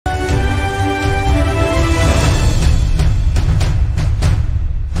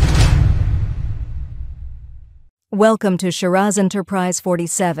Welcome to Shiraz Enterprise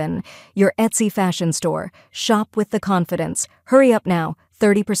 47, your Etsy fashion store. Shop with the confidence. Hurry up now,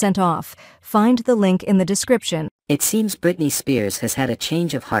 30% off. Find the link in the description. It seems Britney Spears has had a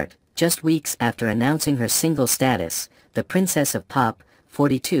change of heart. Just weeks after announcing her single status, the Princess of Pop,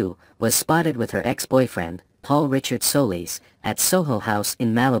 42, was spotted with her ex-boyfriend, Paul Richard Soliz, at Soho House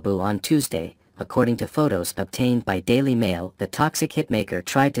in Malibu on Tuesday. According to photos obtained by Daily Mail, the toxic hitmaker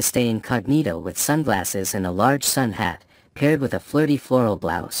tried to stay incognito with sunglasses and a large sun hat, paired with a flirty floral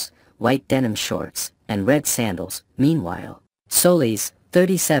blouse, white denim shorts, and red sandals. Meanwhile, Soliz,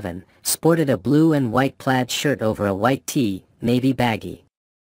 37, sported a blue and white plaid shirt over a white tee, navy baggy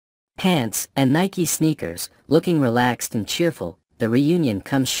pants, and Nike sneakers, looking relaxed and cheerful. The reunion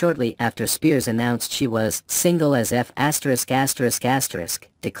comes shortly after Spears announced she was single as F******,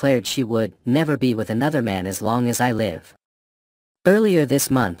 declared she would never be with another man as long as I live. Earlier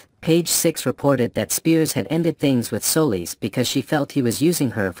this month, Page 6 reported that Spears had ended things with Soliz because she felt he was using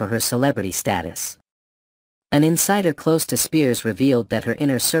her for her celebrity status. An insider close to Spears revealed that her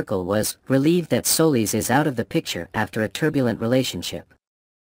inner circle was relieved that Soliz is out of the picture after a turbulent relationship.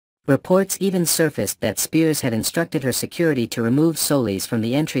 Reports even surfaced that Spears had instructed her security to remove Soliz from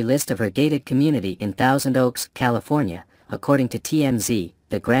the entry list of her gated community in Thousand Oaks, California. According to TMZ,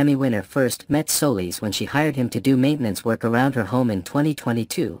 the Grammy winner first met Soliz when she hired him to do maintenance work around her home in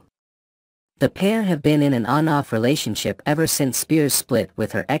 2022. The pair have been in an on-off relationship ever since Spears split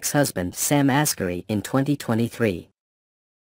with her ex-husband Sam Asghari in 2023.